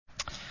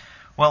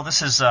Well, this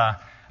has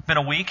been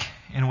a week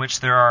in which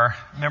there are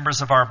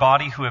members of our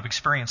body who have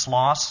experienced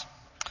loss.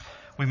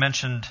 We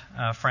mentioned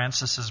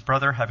Francis's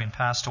brother having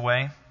passed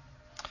away.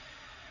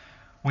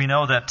 We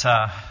know that,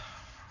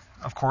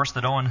 of course,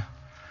 that Owen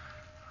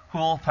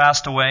Houle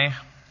passed away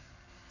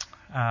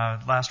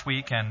last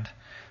week, and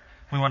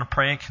we want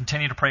to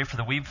continue to pray for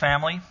the Weeb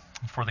family,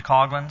 for the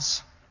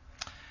Coglins.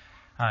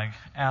 I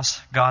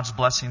ask God's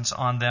blessings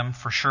on them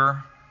for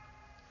sure.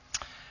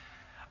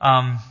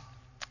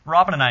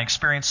 Robin and I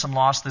experienced some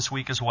loss this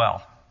week as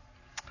well.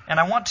 And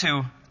I want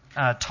to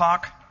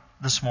talk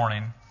this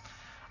morning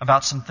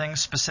about some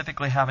things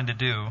specifically having to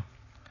do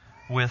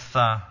with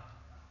the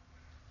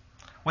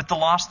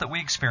loss that we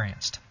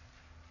experienced.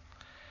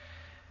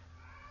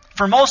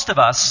 For most of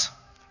us,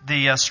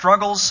 the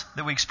struggles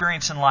that we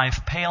experience in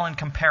life pale in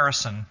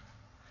comparison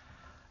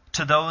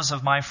to those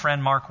of my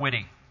friend Mark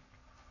Whitty.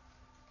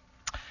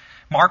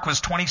 Mark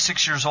was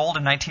 26 years old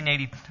in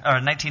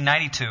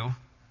 1992,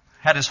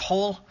 had his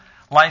whole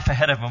life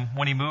ahead of him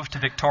when he moved to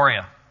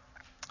Victoria.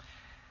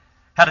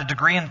 Had a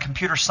degree in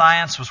computer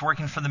science, was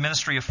working for the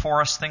Ministry of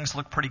Forests. Things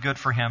looked pretty good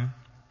for him.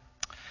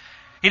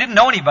 He didn't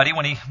know anybody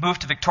when he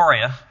moved to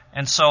Victoria,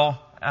 and so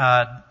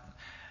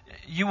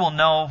you will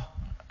know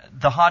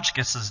the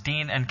Hodgkisses,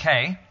 Dean and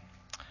Kay,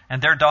 and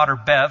their daughter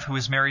Bev, who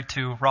is married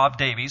to Rob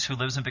Davies, who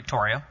lives in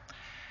Victoria.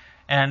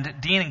 And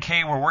Dean and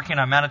Kay were working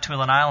on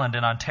Manitoulin Island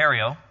in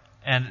Ontario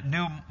and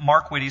knew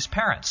Mark Whitty's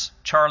parents,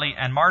 Charlie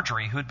and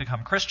Marjorie, who had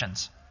become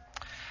Christians.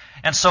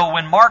 And so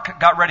when Mark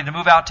got ready to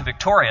move out to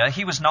Victoria,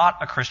 he was not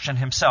a Christian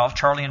himself.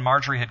 Charlie and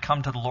Marjorie had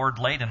come to the Lord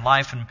late in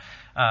life, and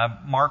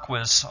Mark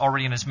was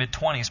already in his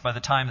mid-20s by the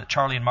time that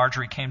Charlie and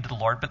Marjorie came to the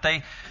Lord. But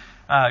they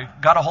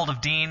got a hold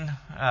of Dean.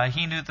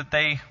 He knew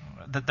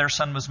that their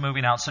son was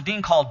moving out. So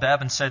Dean called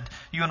Bev and said,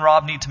 "You and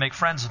Rob need to make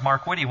friends with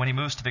Mark Whitty when he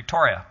moves to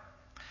Victoria."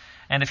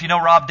 And if you know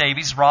Rob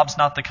Davies, Rob's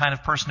not the kind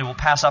of person who will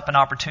pass up an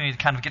opportunity to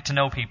kind of get to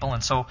know people.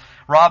 And so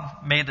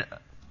Rob made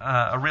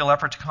a real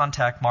effort to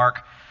contact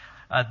Mark.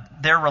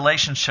 Their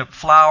relationship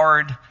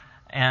flowered,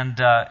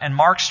 and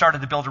Mark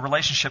started to build a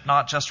relationship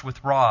not just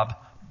with Rob,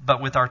 but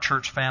with our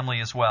church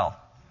family as well.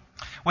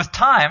 With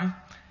time,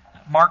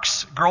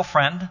 Mark's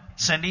girlfriend,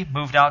 Cindy,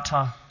 moved out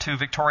to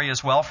Victoria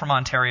as well from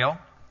Ontario.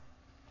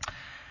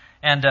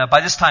 And by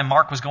this time,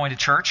 Mark was going to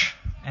church,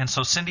 and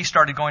so Cindy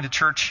started going to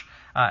church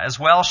as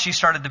well. She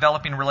started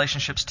developing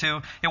relationships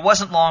too. It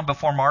wasn't long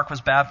before Mark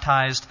was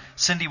baptized,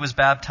 Cindy was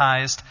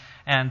baptized,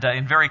 and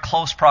in very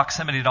close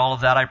proximity to all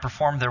of that, I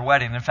performed their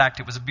wedding. In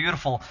fact, it was a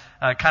beautiful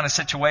kind of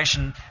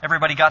situation.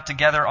 Everybody got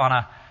together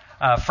on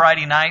a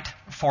Friday night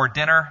for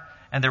dinner,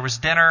 and there was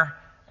dinner,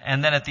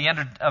 and then at the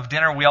end of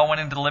dinner, we all went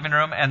into the living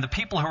room, and the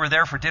people who were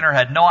there for dinner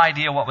had no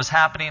idea what was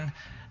happening,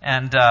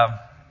 and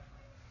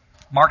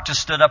Mark just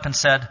stood up and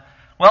said,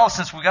 "Well,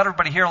 since we got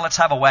everybody here, let's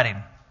have a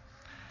wedding."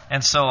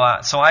 And so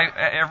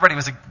everybody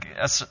was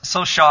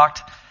so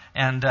shocked,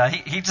 and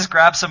he just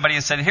grabbed somebody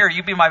and said, "Here,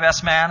 you be my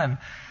best man," and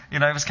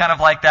it was kind of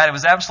like that. It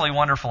was absolutely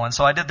wonderful. And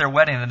so I did their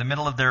wedding in the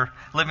middle of their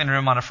living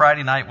room on a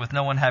Friday night with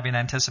no one having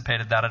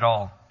anticipated that at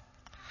all.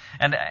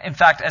 And in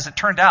fact, as it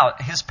turned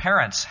out, his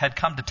parents had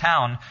come to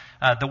town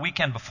the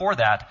weekend before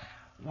that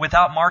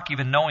without Mark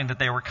even knowing that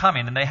they were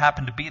coming, and they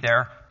happened to be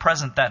there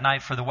present that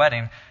night for the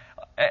wedding.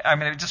 I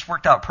mean, it just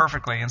worked out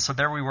perfectly. And so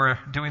there we were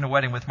doing a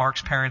wedding with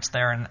Mark's parents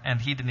there,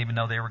 and he didn't even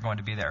know they were going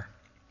to be there.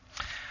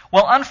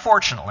 Well,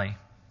 unfortunately,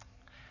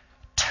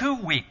 2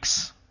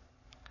 weeks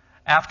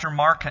after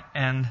Mark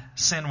and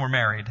Sin were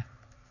married,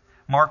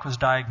 Mark was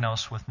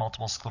diagnosed with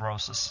multiple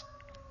sclerosis.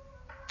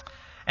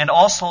 And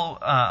also,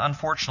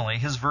 unfortunately,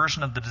 his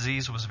version of the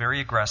disease was very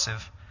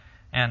aggressive,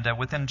 and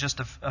within just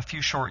a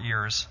few short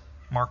years,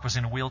 Mark was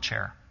in a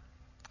wheelchair.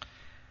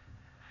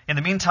 In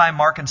the meantime,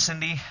 Mark and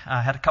Cindy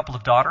had a couple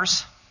of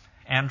daughters,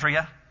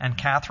 Andrea and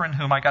Catherine,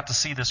 whom I got to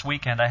see this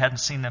weekend. I hadn't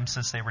seen them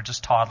since they were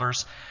just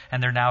toddlers,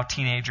 and they're now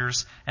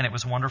teenagers, and it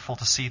was wonderful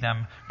to see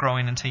them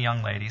growing into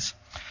young ladies.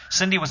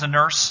 Cindy was a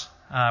nurse,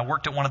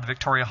 worked at one of the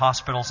Victoria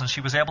hospitals, and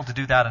she was able to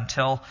do that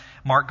until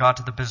Mark got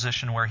to the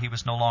position where he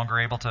was no longer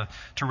able to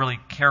really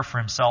care for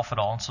himself at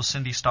all. And so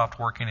Cindy stopped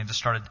working and just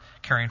started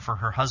caring for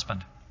her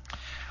husband.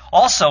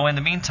 Also, in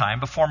the meantime,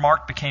 before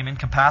Mark became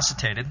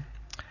incapacitated,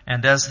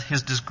 and as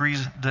his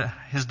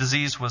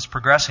disease was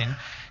progressing,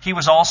 he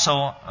was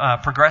also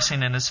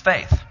progressing in his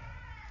faith.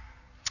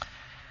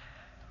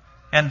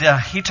 And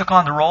he took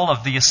on the role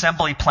of the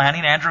assembly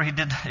planning. Andrew, he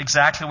did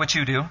exactly what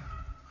you do.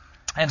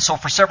 And so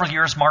for several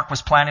years, Mark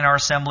was planning our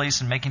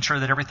assemblies and making sure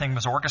that everything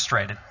was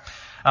orchestrated.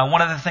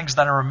 One of the things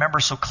that I remember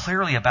so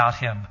clearly about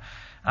him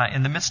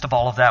in the midst of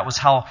all of that was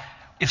how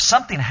if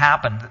something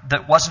happened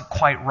that wasn't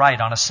quite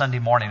right on a Sunday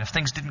morning, if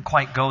things didn't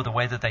quite go the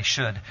way that they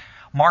should,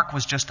 Mark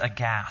was just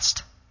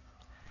aghast.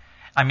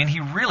 I mean, he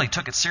really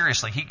took it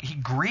seriously. He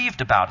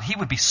grieved about it. He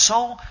would be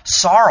so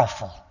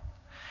sorrowful.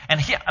 And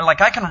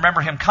I can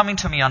remember him coming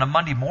to me on a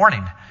Monday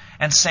morning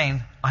and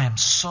saying, "I am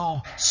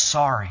so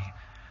sorry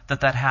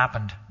that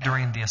happened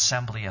during the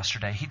assembly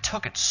yesterday." He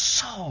took it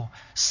so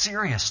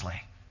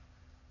seriously.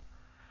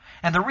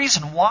 And the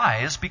reason why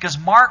is because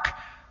Mark,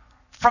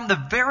 from the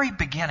very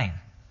beginning,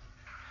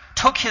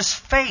 took his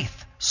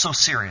faith so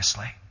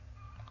seriously,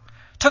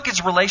 took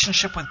his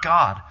relationship with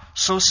God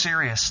so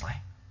seriously.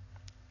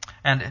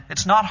 And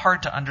it's not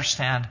hard to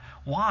understand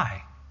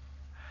why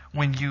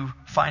when you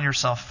find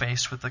yourself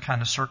faced with the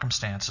kind of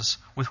circumstances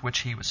with which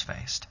he was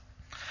faced.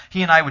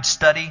 He and I would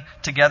study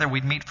together.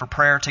 We'd meet for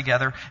prayer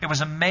together. It was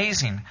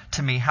amazing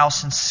to me how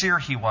sincere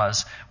he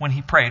was when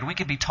he prayed. We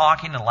could be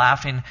talking and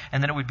laughing,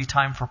 and then it would be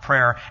time for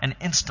prayer, and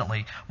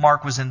instantly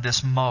Mark was in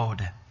this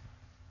mode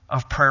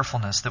of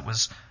prayerfulness that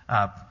was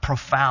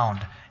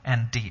profound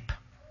and deep.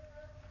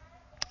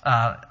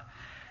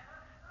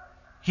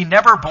 He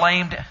never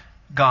blamed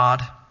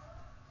God.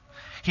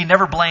 He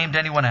never blamed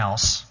anyone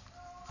else.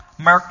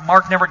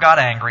 Mark never got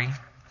angry.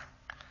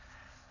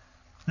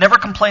 Never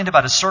complained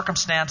about his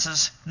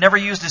circumstances. Never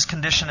used his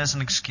condition as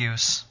an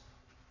excuse.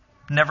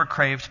 Never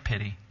craved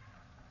pity.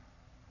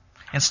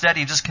 Instead,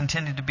 he just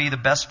continued to be the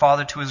best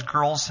father to his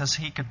girls as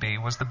he could be,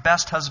 was the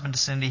best husband to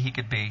Cindy he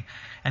could be,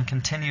 and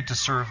continued to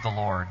serve the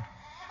Lord.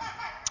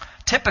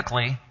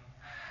 Typically,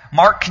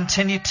 Mark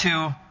continued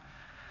to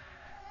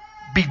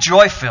be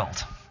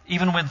joy-filled,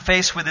 even when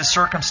faced with his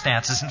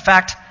circumstances. In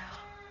fact,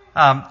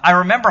 I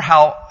remember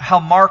how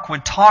Mark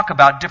would talk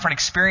about different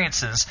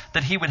experiences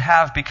that he would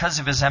have because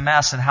of his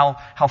MS and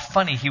how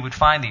funny he would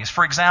find these.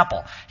 For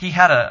example, he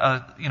had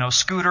a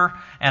scooter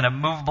and a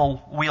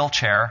movable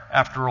wheelchair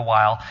after a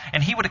while,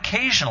 and he would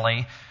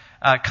occasionally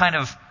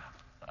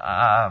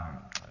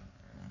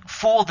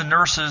fool the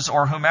nurses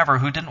or whomever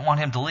who didn't want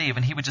him to leave,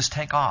 and he would just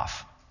take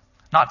off,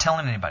 not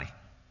telling anybody.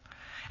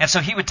 And so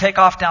he would take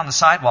off down the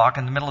sidewalk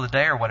in the middle of the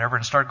day or whatever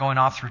and start going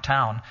off through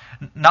town,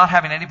 not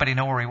having anybody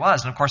know where he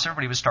was. And of course,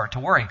 everybody would start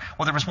to worry.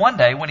 Well, there was one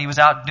day when he was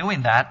out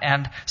doing that,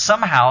 and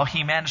somehow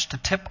he managed to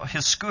tip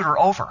his scooter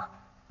over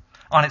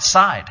on its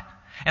side.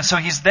 And so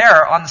he's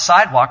there on the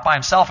sidewalk by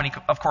himself, and he,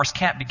 of course,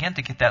 can't begin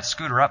to get that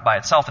scooter up by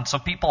itself. And so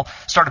people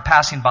started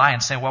passing by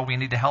and saying, well, we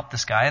need to help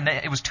this guy. And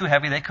it was too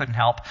heavy, they couldn't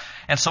help.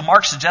 And so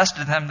Mark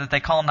suggested to them that they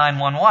call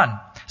 911.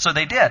 So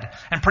they did.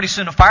 And pretty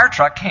soon a fire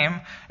truck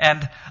came,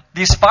 and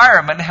these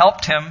firemen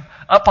helped him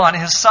up on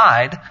his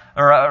side,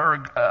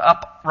 or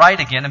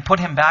upright again, and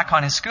put him back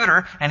on his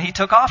scooter, and he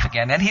took off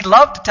again. And he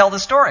loved to tell the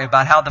story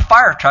about how the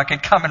fire truck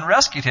had come and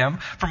rescued him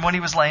from when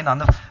he was laying on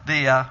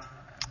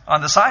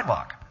the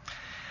sidewalk.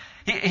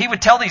 He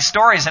would tell these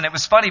stories, and it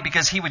was funny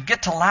because he would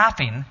get to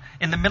laughing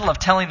in the middle of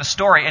telling a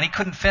story, and he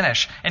couldn't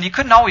finish. And you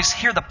couldn't always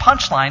hear the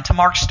punchline to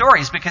Mark's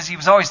stories because he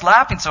was always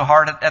laughing so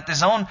hard at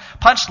his own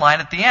punchline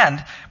at the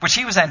end, which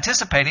he was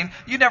anticipating.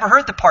 You never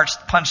heard the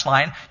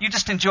punchline. You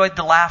just enjoyed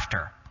the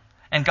laughter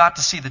and got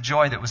to see the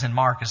joy that was in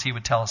Mark as he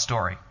would tell a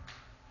story.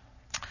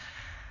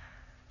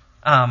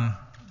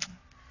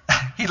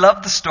 He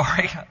loved the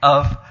story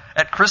of,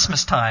 at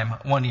Christmas time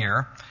one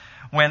year,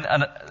 when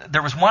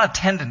there was one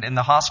attendant in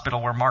the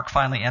hospital where Mark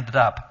finally ended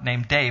up,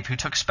 named Dave, who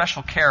took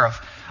special care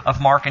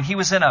of Mark, and he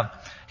was in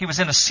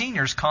a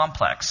seniors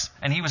complex,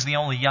 and he was the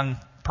only young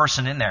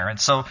person in there. And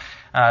so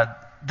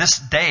this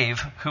Dave,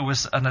 who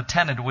was an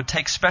attendant, would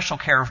take special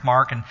care of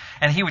Mark,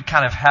 and he would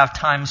kind of have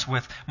times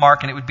with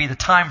Mark, and it would be the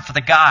time for the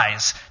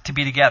guys to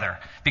be together,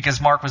 because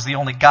Mark was the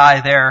only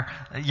guy there,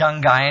 a young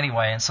guy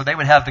anyway, and so they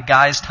would have the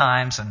guys'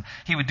 times, and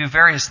he would do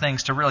various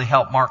things to really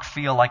help Mark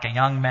feel like a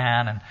young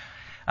man.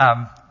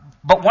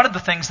 But one of the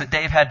things that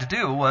Dave had to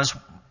do was,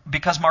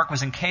 because Mark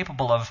was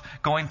incapable of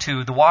going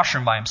to the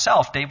washroom by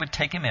himself, Dave would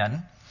take him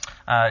in,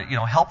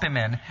 help him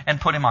in, and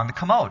put him on the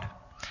commode.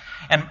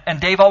 And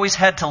Dave always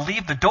had to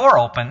leave the door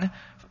open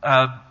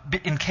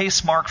in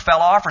case Mark fell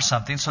off or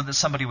something, so that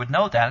somebody would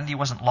know that, and he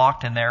wasn't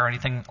locked in there or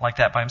anything like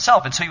that by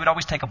himself. And so he would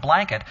always take a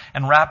blanket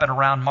and wrap it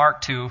around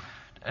Mark to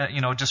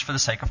just for the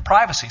sake of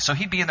privacy. So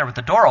he'd be in there with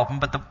the door open,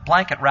 but the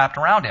blanket wrapped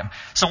around him.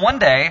 So one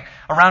day,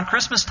 around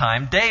Christmas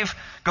time, Dave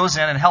goes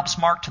in and helps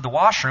Mark to the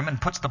washroom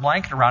and puts the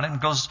blanket around him and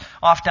goes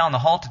off down the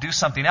hall to do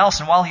something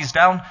else. And while he's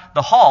down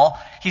the hall,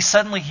 he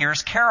suddenly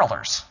hears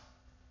carolers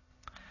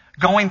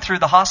going through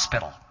the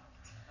hospital.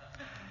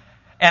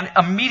 And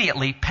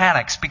immediately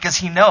panics because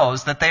he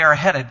knows that they are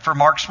headed for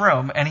Mark's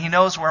room, and he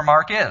knows where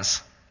Mark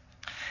is.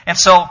 And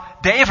so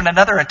Dave and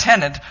another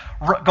attendant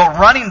go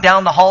running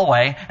down the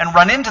hallway and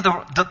run into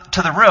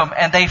the room,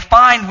 and they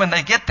find when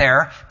they get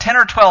there 10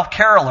 or 12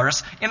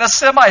 carolers in a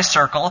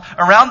semicircle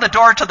around the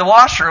door to the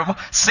washroom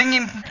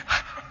singing,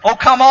 "O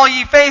Come All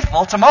Ye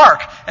Faithful" to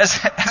Mark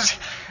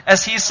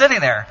as he's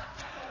sitting there.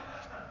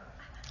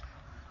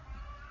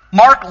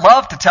 Mark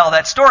loved to tell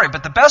that story,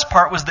 but the best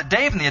part was that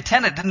Dave and the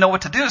attendant didn't know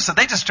what to do, so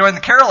they just joined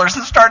the carolers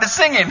and started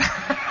singing.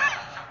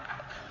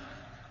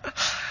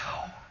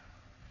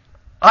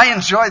 I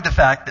enjoyed the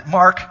fact that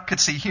Mark could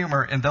see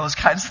humor in those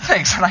kinds of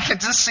things, and I could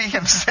just see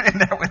him sitting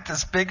there with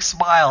this big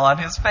smile on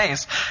his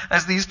face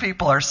as these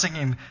people are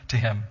singing to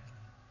him.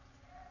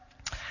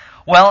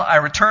 Well, I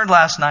returned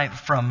last night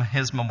from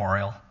his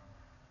memorial.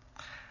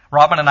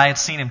 Robin and I had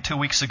seen him 2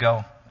 weeks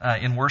ago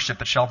in worship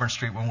at Shelburne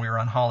Street when we were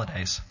on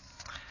holidays.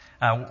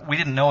 We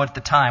didn't know it at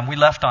the time. We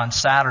left on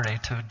Saturday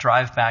to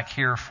drive back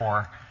here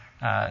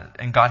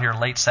and got here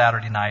late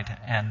Saturday night,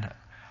 and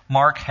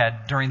Mark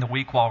had, during the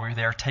week while we were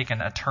there, taken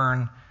a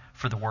turn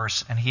for the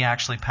worse, and he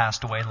actually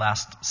passed away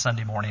last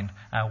Sunday morning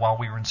while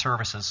we were in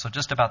services. So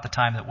just about the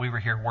time that we were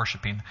here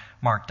worshiping,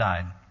 Mark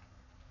died.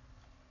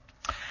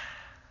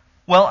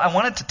 Well, I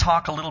wanted to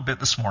talk a little bit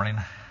this morning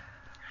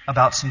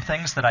about some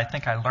things that I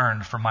think I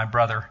learned from my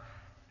brother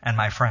and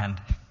my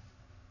friend.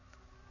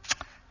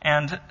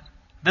 And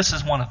this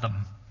is one of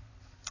them.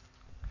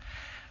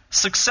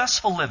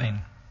 Successful living,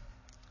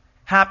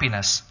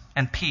 happiness,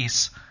 and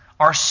peace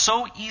are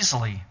so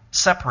easily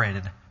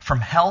separated from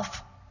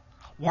health,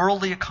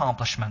 worldly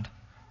accomplishment,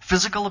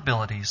 physical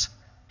abilities,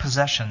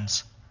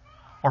 possessions,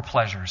 or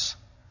pleasures.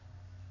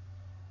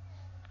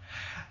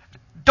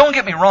 Don't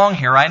get me wrong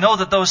here. I know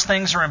that those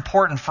things are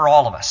important for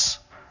all of us.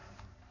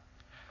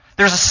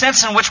 There's a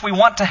sense in which we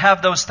want to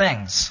have those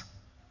things.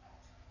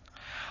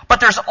 But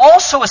there's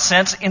also a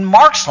sense in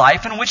Mark's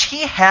life in which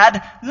he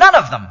had none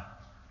of them.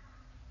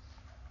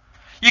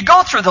 You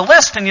go through the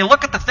list and you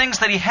look at the things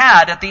that he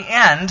had at the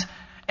end,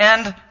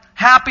 and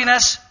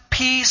happiness,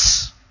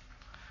 peace,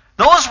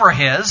 those were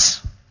his.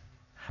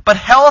 But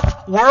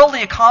health,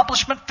 worldly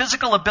accomplishment,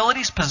 physical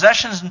abilities,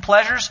 possessions, and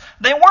pleasures,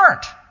 they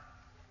weren't.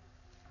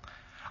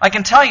 I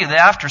can tell you that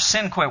after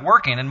sin quit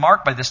working, and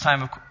Mark by this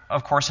time,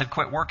 of course, had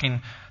quit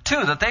working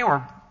too, that they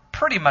were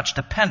pretty much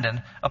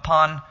dependent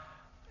upon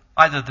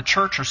either the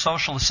church or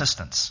social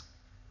assistance.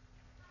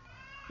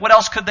 What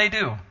else could they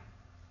do?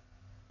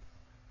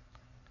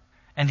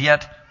 And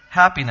yet,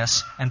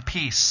 happiness and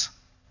peace,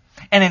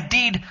 and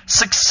indeed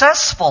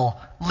successful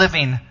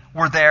living,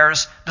 were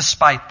theirs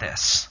despite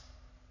this.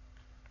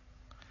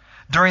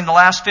 During the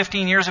last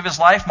 15 years of his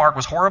life, Mark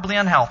was horribly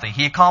unhealthy.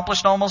 He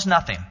accomplished almost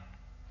nothing,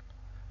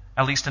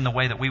 at least in the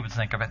way that we would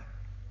think of it.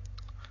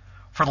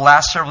 For the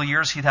last several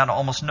years, he'd had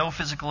almost no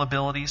physical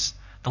abilities.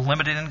 The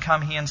limited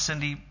income he and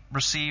Cindy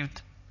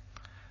received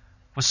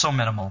was so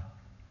minimal.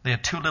 They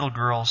had 2 little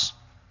girls.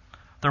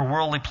 Their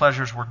worldly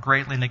pleasures were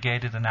greatly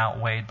negated and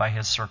outweighed by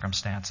his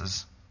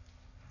circumstances.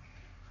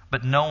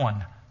 But no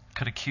one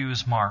could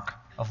accuse Mark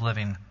of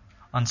living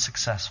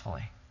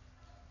unsuccessfully.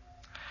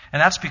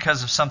 And that's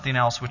because of something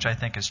else which I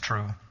think is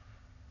true.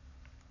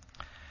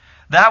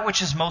 That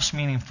which is most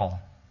meaningful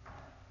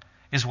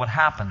is what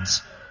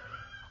happens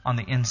on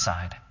the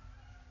inside.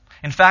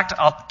 In fact,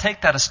 I'll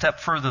take that a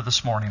step further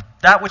this morning.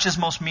 That which is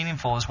most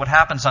meaningful is what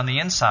happens on the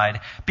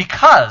inside,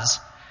 because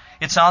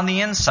it's on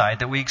the inside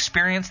that we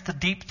experience the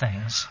deep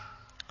things,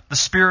 the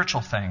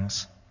spiritual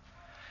things.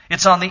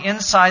 It's on the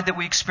inside that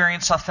we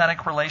experience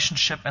authentic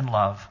relationship and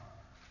love,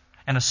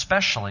 and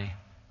especially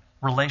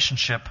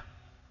relationship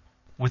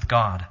with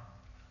God.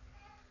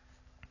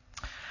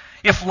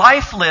 If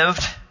life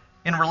lived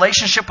in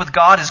relationship with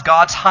God is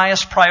God's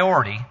highest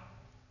priority,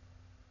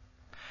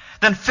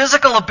 then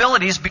physical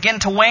abilities begin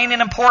to wane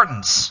in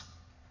importance.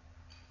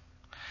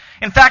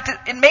 In fact,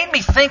 it made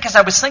me think, as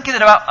I was thinking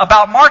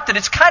about Mark, that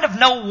it's kind of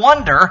no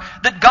wonder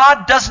that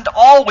God doesn't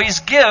always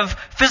give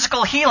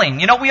physical healing.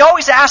 You know, we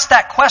always ask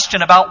that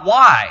question about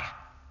why.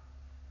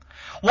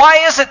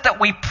 Why is it that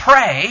we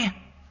pray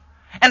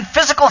and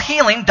physical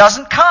healing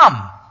doesn't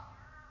come?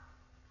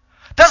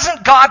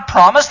 Doesn't God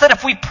promise that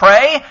if we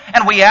pray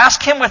and we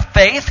ask Him with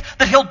faith,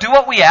 that He'll do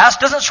what we ask?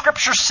 Doesn't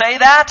Scripture say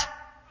that?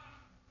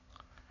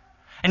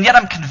 And yet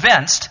I'm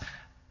convinced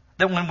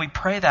that when we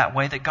pray that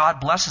way, that God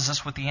blesses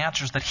us with the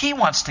answers that He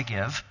wants to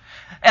give,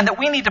 and that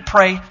we need to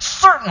pray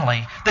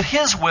certainly that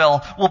His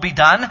will be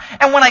done.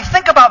 And when I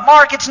think about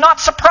Mark, it's not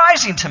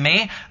surprising to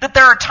me that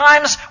there are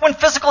times when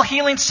physical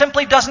healing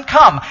simply doesn't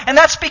come. And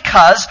that's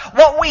because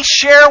what we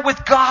share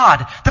with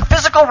God, the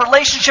physical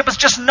relationship, is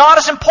just not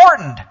as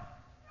important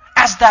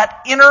as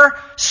that inner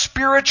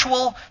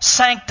spiritual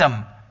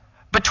sanctum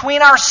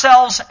between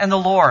ourselves and the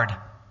Lord,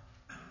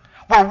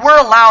 where we're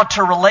allowed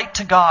to relate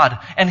to God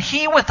and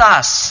He with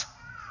us.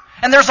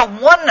 And there's a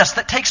oneness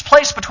that takes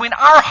place between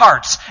our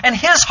hearts and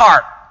His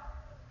heart.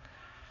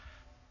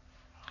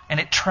 And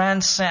it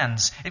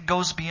transcends, it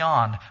goes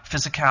beyond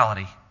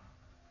physicality.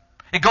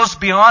 It goes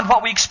beyond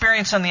what we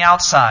experience on the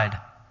outside.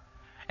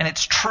 And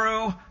it's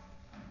true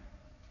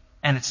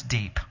and it's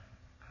deep.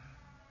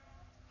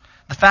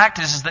 The fact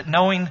is that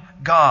knowing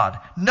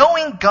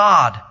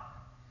God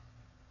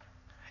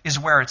is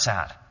where it's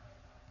at.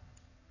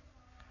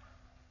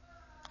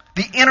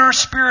 The inner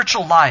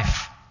spiritual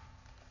life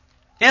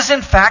is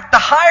in fact the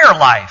higher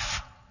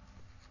life.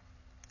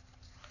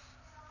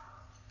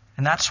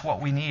 And that's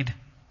what we need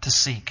to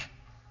seek.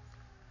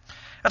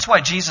 That's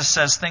why Jesus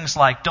says things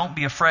like, don't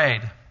be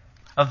afraid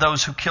of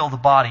those who kill the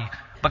body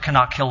but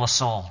cannot kill the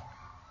soul.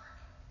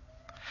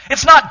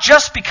 It's not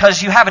just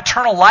because you have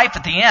eternal life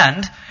at the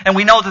end, and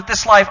we know that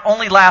this life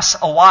only lasts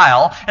a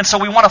while, and so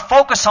we want to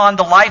focus on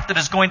the life that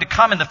is going to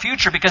come in the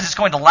future because it's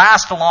going to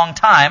last a long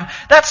time.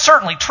 That's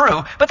certainly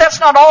true, but that's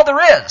not all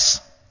there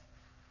is.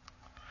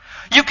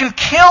 You can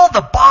kill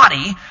the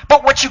body,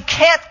 but what you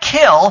can't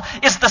kill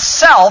is the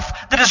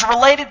self that is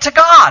related to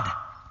God.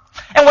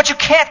 And what you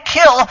can't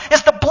kill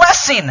is the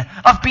blessing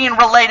of being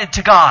related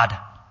to God.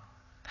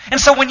 And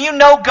so when you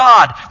know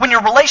God, when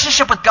your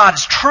relationship with God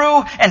is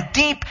true and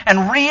deep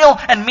and real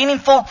and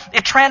meaningful,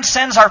 it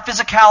transcends our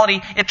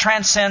physicality. It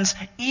transcends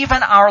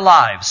even our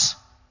lives.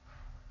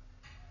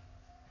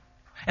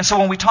 And so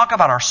when we talk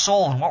about our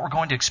soul and what we're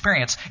going to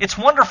experience, it's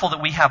wonderful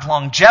that we have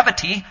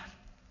longevity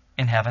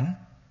in heaven.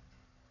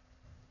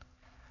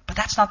 But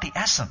that's not the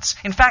essence.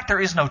 In fact, there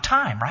is no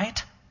time,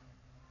 right?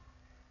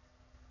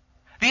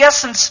 The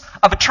essence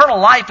of eternal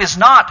life is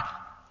not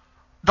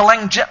the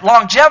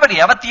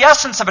longevity of it. The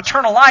essence of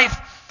eternal life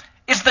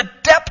is the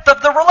depth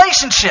of the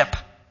relationship.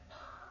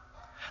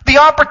 The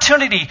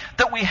opportunity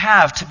that we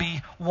have to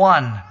be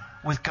one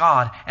with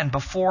God and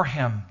before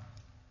Him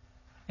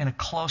in a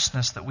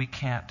closeness that we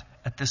can't,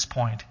 at this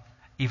point,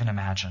 even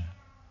imagine.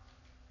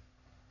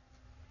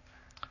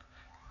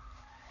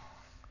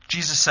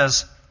 Jesus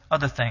says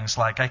other things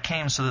like, I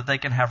came so that they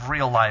can have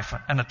real life,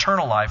 an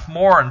eternal life,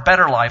 more and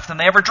better life than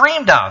they ever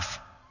dreamed of.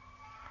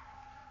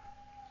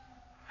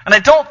 And I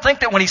don't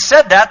think that when He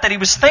said that He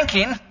was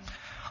thinking,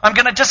 I'm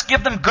going to just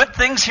give them good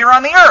things here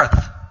on the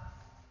earth.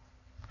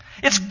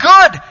 It's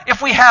good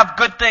if we have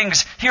good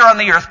things here on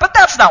the earth, but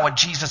that's not what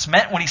Jesus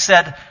meant when He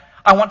said,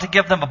 I want to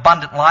give them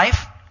abundant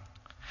life.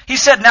 He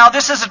said, now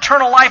this is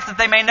eternal life, that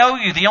they may know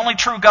you, the only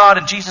true God,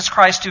 and Jesus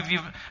Christ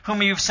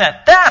whom you've sent.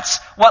 That's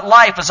what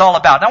life is all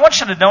about. Now I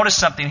want you to notice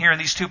something here in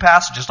these two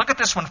passages. Look at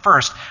this one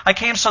first. I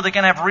came so they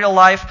can have real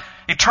life,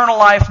 eternal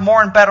life,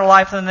 more and better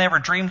life than they ever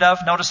dreamed of.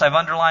 Notice I've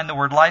underlined the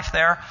word life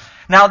there.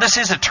 Now this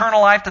is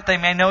eternal life, that they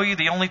may know you,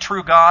 the only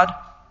true God.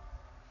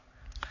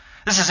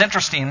 This is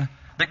interesting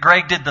that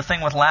Greg did the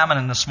thing with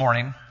laminin this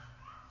morning.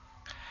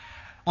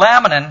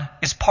 Laminin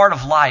is part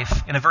of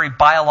life in a very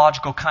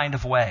biological kind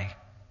of way.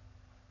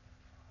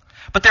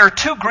 But there are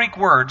two Greek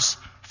words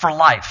for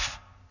life.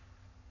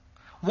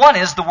 One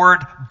is the word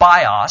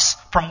bios,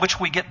 from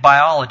which we get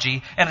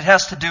biology, and it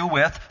has to do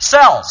with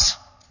cells.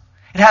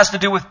 It has to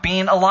do with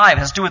being alive. It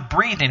has to do with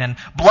breathing and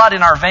blood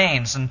in our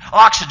veins and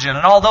oxygen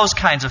and all those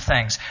kinds of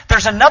things.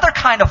 There's another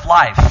kind of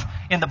life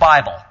in the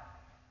Bible.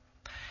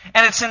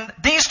 And it's in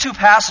these two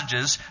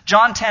passages,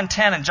 John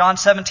 10:10 and John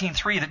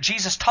 17:3, that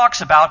Jesus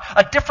talks about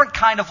a different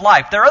kind of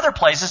life. There are other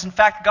places. In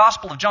fact, the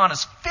Gospel of John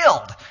is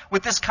filled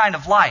with this kind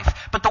of life.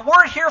 But the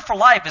word here for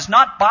life is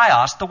not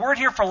bios. The word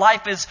here for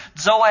life is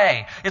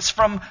zoe. It's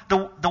from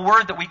the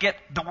word that we get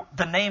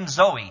the name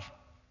Zoe.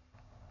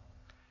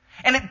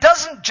 And it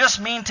doesn't just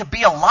mean to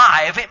be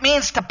alive. It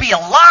means to be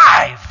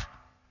alive.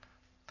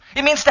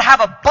 It means to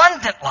have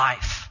abundant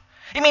life.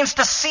 It means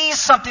to see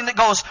something that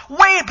goes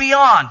way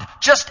beyond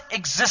just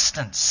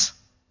existence.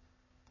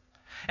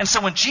 And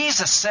so when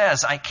Jesus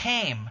says, I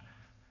came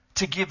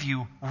to give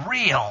you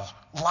real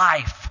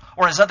life,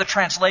 or as other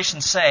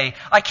translations say,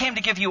 I came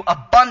to give you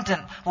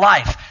abundant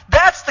life,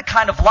 that's the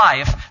kind of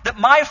life that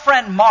my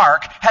friend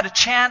Mark had a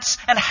chance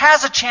and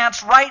has a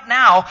chance right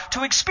now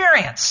to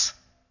experience.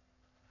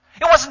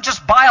 It wasn't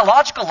just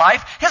biological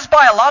life. His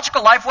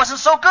biological life wasn't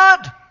so good.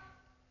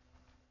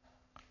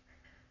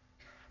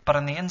 But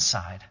on the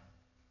inside,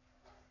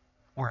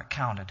 where it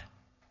counted,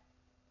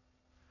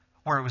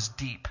 where it was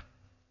deep,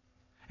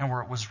 and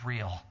where it was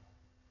real,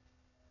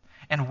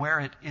 and where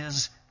it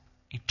is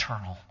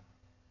eternal.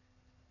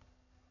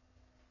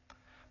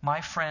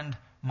 My friend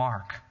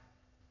Mark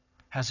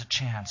has a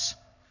chance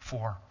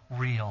for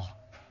real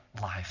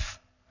life,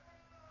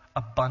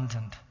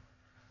 abundant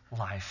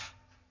life.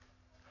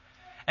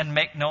 And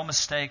make no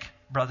mistake,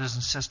 brothers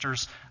and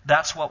sisters,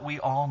 that's what we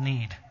all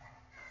need.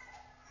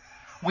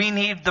 We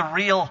need the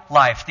real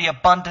life, the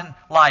abundant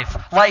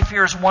life. Life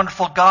here is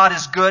wonderful. God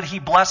is good. He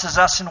blesses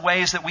us in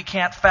ways that we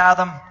can't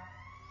fathom.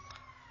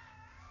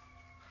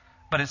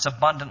 But it's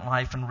abundant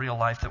life and real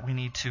life that we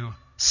need to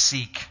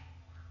seek.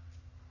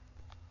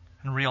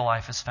 And real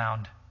life is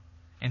found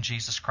in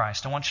Jesus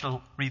Christ. I want you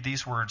to read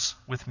these words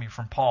with me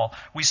from Paul.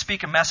 We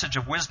speak a message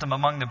of wisdom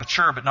among the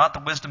mature, but not the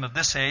wisdom of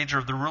this age or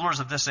of the rulers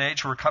of this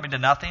age who are coming to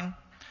nothing.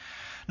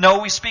 No,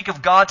 we speak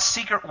of God's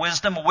secret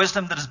wisdom, a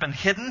wisdom that has been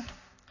hidden,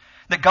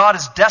 that God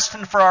is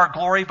destined for our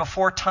glory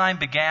before time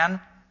began.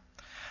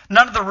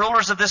 None of the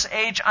rulers of this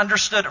age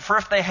understood it, for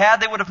if they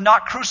had, they would have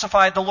not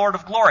crucified the Lord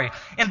of glory.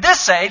 In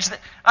this age,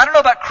 I don't know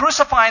about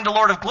crucifying the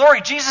Lord of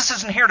glory. Jesus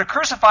isn't here to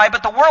crucify,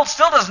 but the world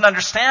still doesn't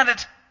understand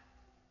it.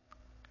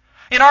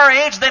 In our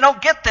age, they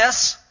don't get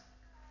this.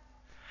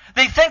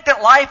 They think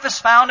that life is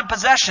found in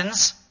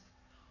possessions.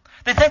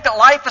 They think that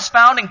life is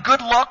found in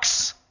good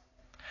looks.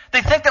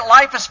 They think that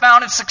life is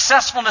found in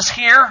successfulness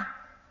here.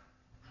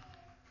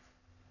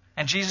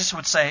 And Jesus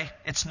would say,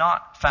 it's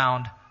not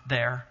found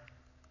there.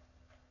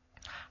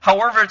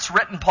 However, it's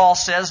written, Paul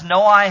says,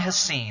 no eye has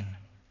seen,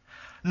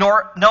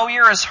 nor no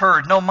ear has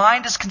heard, no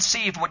mind has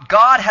conceived what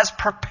God has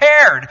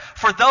prepared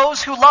for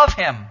those who love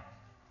Him.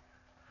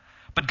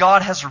 But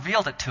God has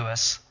revealed it to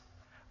us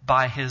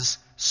by His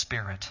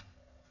Spirit.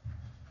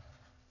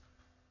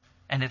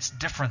 And it's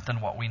different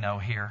than what we know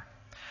here.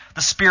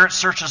 The Spirit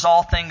searches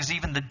all things,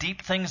 even the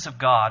deep things of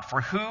God.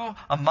 For who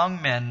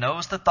among men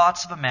knows the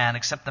thoughts of a man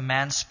except the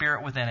man's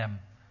spirit within him?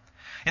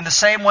 In the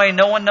same way,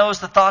 no one knows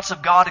the thoughts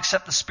of God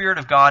except the Spirit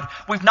of God.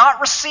 We've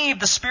not received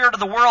the spirit of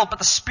the world, but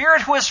the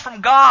Spirit who is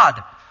from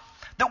God.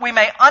 that we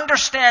may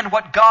understand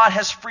what God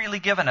has freely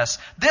given us.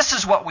 This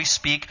is what we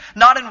speak,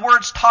 not in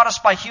words taught us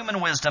by human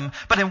wisdom,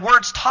 but in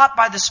words taught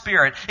by the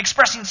Spirit,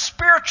 expressing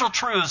spiritual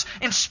truths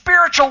in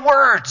spiritual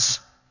words.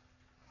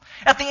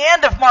 At the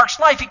end of Mark's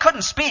life, he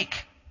couldn't speak.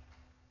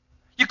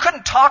 You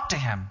couldn't talk to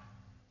him.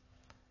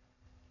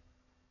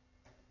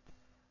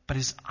 But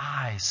his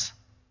eyes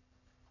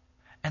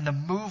and the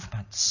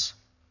movements,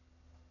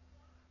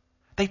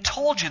 they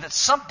told you that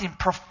something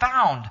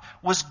profound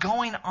was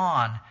going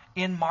on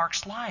in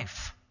Mark's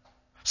life.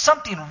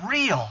 Something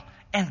real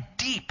and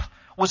deep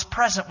was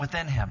present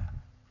within him.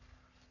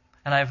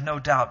 And I have no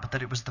doubt but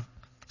that it was the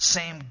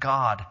same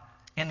God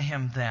in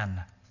him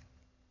then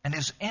and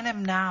is in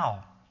him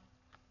now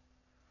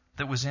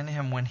that was in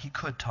him when he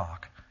could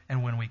talk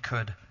and when we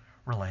could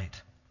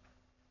relate.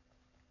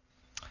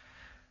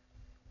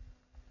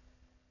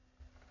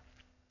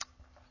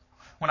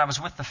 When I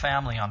was with the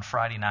family on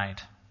Friday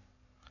night,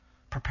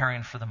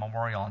 preparing for the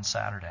memorial on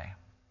Saturday,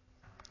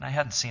 and I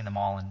hadn't seen them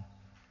all in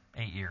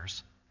 8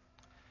 years,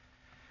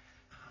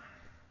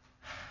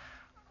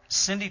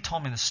 Cindy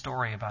told me the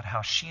story about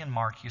how she and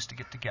Mark used to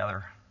get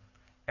together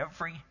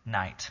every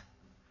night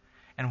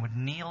and would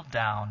kneel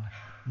down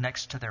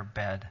next to their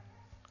bed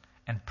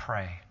and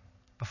pray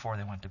before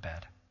they went to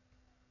bed.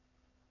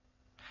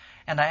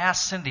 And I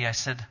asked Cindy, I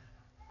said,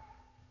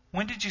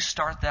 when did you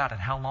start that and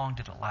how long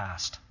did it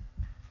last?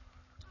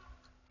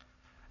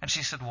 And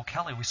she said, well,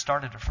 Kelly, we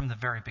started it from the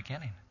very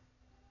beginning.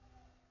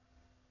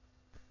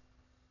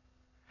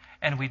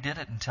 And we did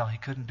it until he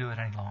couldn't do it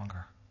any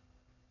longer.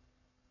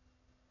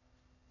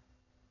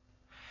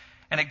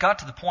 And it got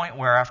to the point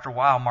where after a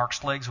while,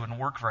 Mark's legs wouldn't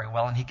work very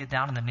well, and he'd get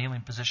down in the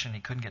kneeling position and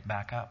he couldn't get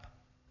back up.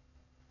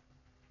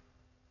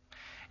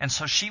 And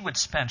so she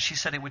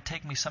said it would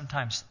take me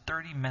sometimes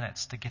 30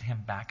 minutes to get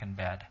him back in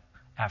bed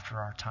after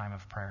our time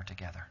of prayer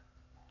together.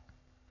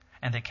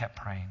 And they kept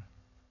praying.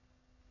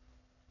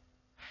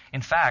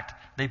 In fact,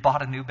 they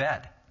bought a new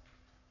bed,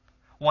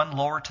 one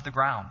lower to the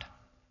ground,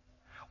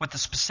 with the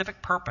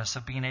specific purpose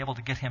of being able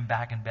to get him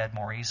back in bed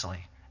more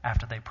easily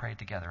after they prayed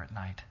together at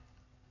night.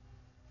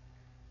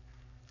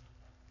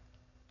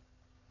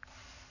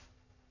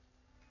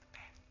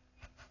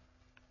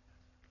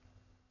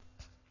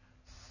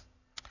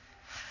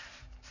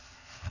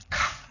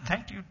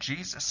 Thank you,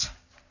 Jesus.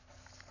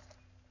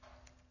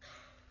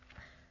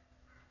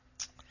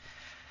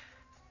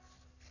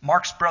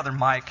 Mark's brother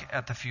Mike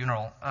at the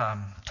funeral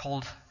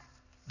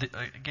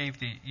gave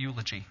the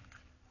eulogy.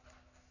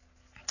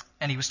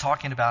 And he was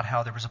talking about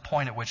how there was a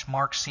point at which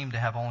Mark seemed to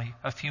have only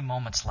a few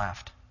moments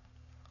left.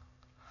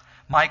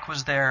 Mike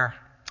was there.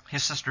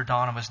 His sister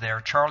Donna was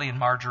there. Charlie and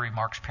Marjorie,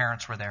 Mark's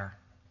parents, were there.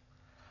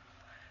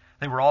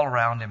 They were all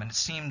around him, and it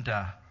seemed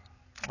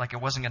like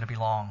it wasn't going to be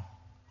long.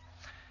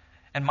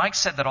 And Mike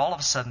said that all of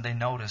a sudden they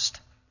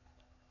noticed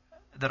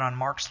that on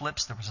Mark's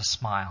lips there was a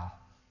smile.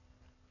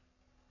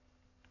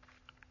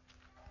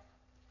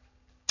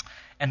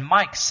 And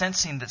Mike,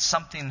 sensing that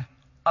something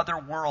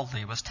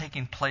otherworldly was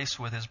taking place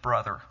with his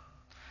brother,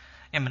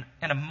 in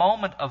a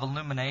moment of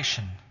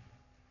illumination,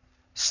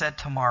 said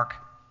to Mark,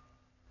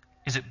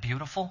 "Is it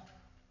beautiful?"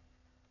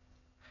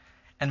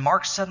 And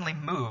Mark suddenly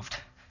moved,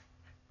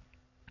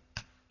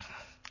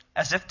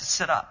 as if to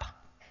sit up,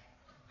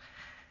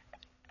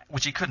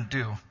 which he couldn't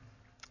do.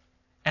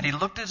 And he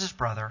looked at his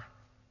brother,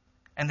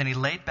 and then he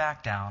laid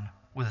back down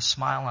with a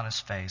smile on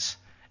his face,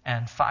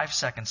 and 5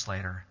 seconds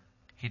later,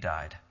 he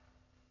died.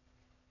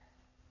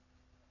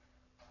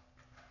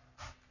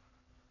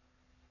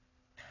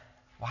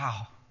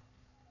 Wow.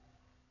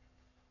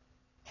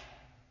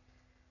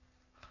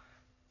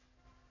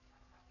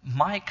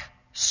 Mike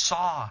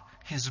saw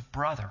his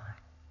brother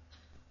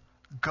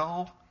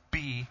go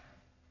be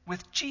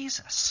with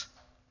Jesus.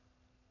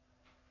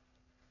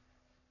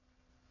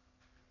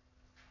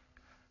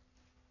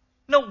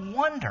 No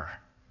wonder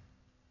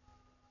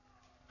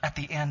at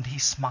the end he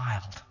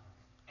smiled.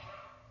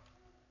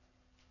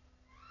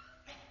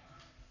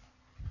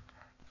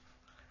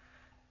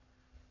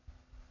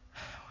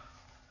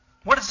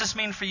 What does this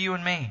mean for you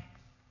and me?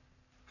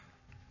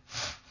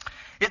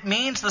 It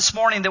means this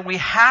morning that we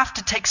have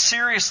to take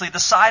seriously the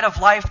side of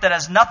life that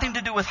has nothing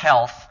to do with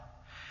health,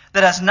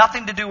 that has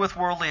nothing to do with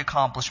worldly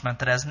accomplishment,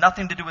 that has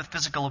nothing to do with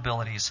physical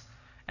abilities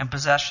and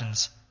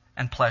possessions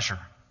and pleasure.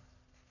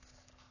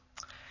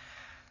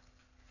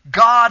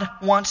 God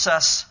wants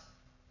us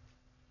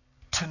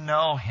to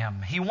know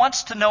Him. He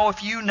wants to know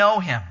if you know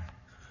Him.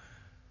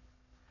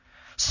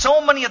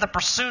 So many of the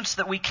pursuits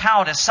that we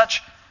count as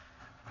such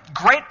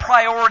great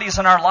priorities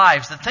in our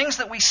lives, the things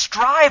that we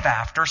strive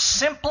after,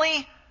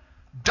 simply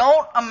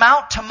don't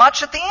amount to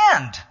much at the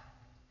end.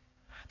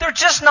 They're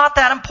just not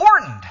that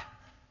important.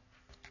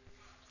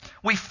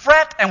 We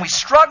fret and we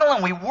struggle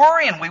and we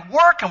worry and we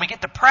work and we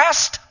get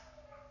depressed.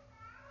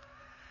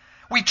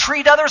 We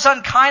treat others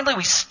unkindly.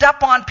 We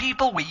step on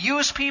people. We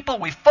use people.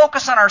 We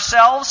focus on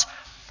ourselves.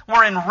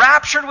 We're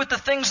enraptured with the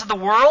things of the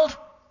world.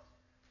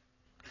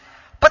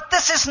 But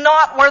this is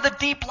not where the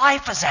deep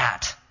life is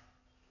at.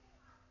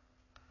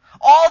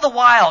 All the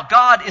while,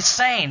 God is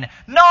saying,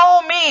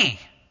 know me.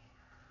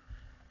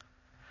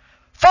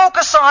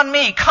 Focus on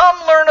me.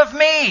 Come learn of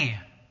me.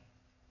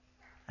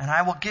 And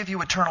I will give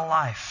you eternal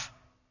life.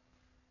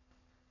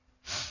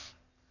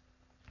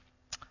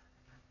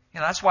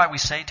 That's why we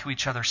say to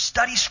each other,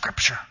 study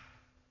Scripture.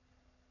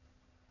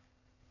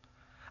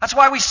 That's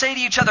why we say to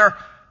each other,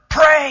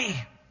 pray.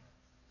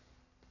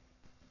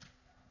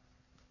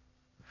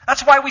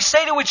 That's why we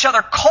say to each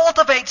other,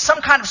 cultivate some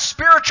kind of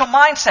spiritual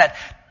mindset.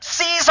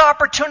 Seize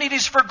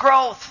opportunities for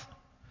growth.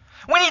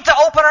 We need to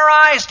open our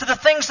eyes to the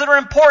things that are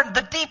important,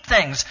 the deep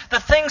things, the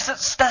things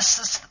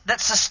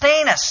that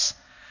sustain us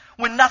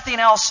when nothing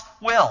else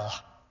will.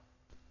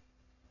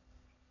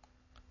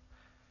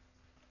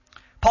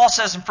 Paul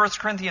says in 1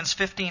 Corinthians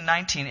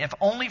 15:19, if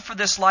only for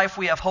this life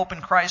we have hope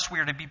in Christ, we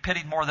are to be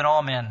pitied more than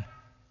all men.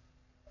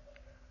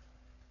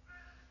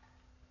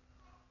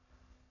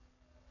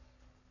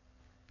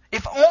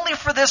 If only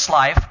for this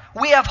life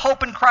we have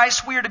hope in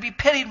Christ, we are to be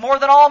pitied more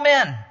than all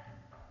men.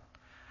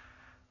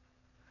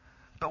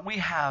 But we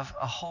have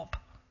a hope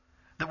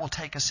that will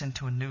take us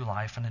into a new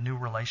life and a new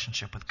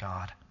relationship with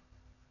God.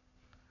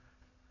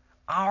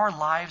 Our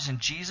lives in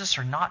Jesus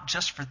are not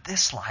just for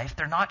this life.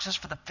 They're not just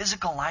for the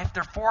physical life.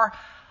 They're for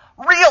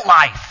real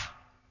life.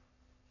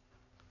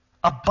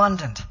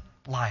 Abundant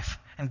life.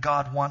 And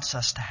God wants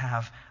us to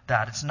have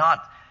that. It's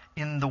not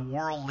in the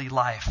worldly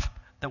life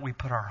that we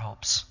put our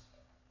hopes.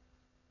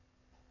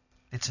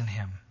 It's in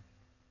Him.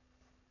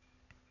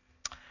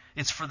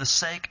 It's for the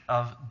sake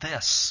of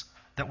this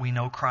that we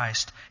know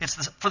Christ.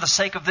 It's for the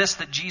sake of this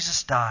that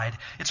Jesus died.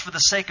 It's for the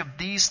sake of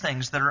these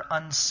things that are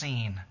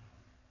unseen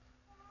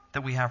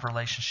that we have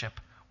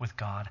relationship with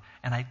God.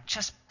 And I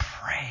just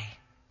pray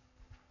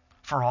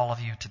for all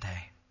of you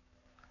today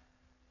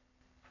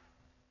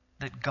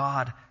that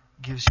God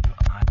gives you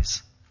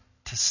eyes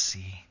to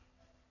see.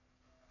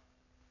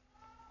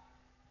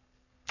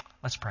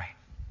 Let's pray.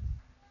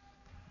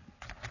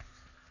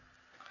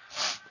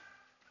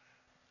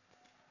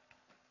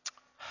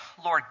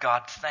 Lord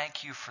God,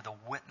 thank you for the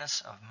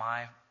witness of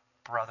my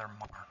brother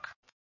Mark.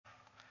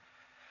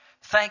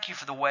 Thank you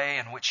for the way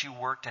in which you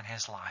worked in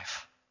his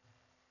life.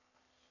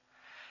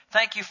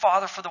 Thank you,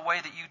 Father, for the way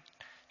that you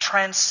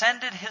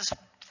transcended his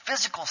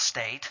physical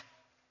state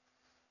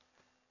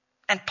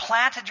and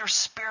planted your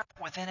Spirit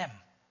within him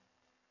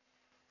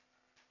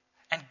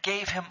and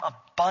gave him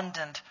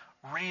abundant,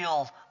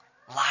 real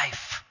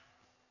life.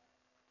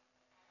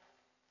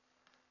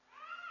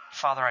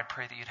 Father, I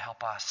pray that you'd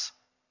help us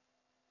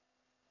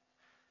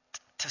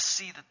to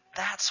see that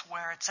that's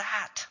where it's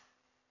at.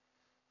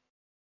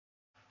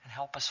 And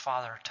help us,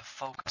 Father, to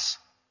focus.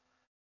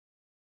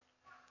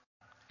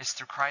 It's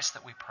through Christ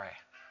that we pray.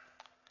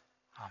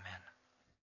 Amen.